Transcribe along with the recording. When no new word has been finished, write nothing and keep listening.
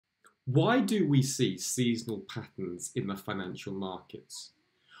Why do we see seasonal patterns in the financial markets?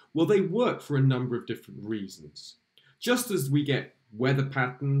 Well, they work for a number of different reasons. Just as we get weather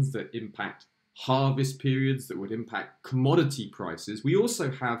patterns that impact harvest periods that would impact commodity prices, we also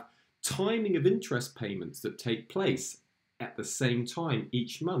have timing of interest payments that take place at the same time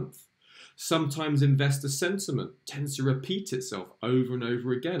each month. Sometimes investor sentiment tends to repeat itself over and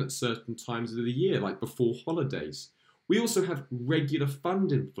over again at certain times of the year, like before holidays. We also have regular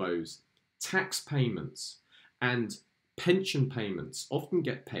fund inflows, tax payments, and pension payments often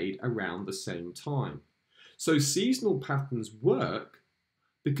get paid around the same time. So seasonal patterns work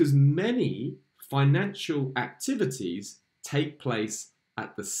because many financial activities take place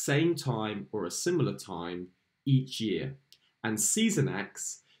at the same time or a similar time each year. And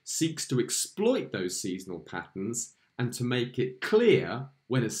Seasonax seeks to exploit those seasonal patterns and to make it clear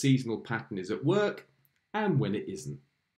when a seasonal pattern is at work and when it isn't.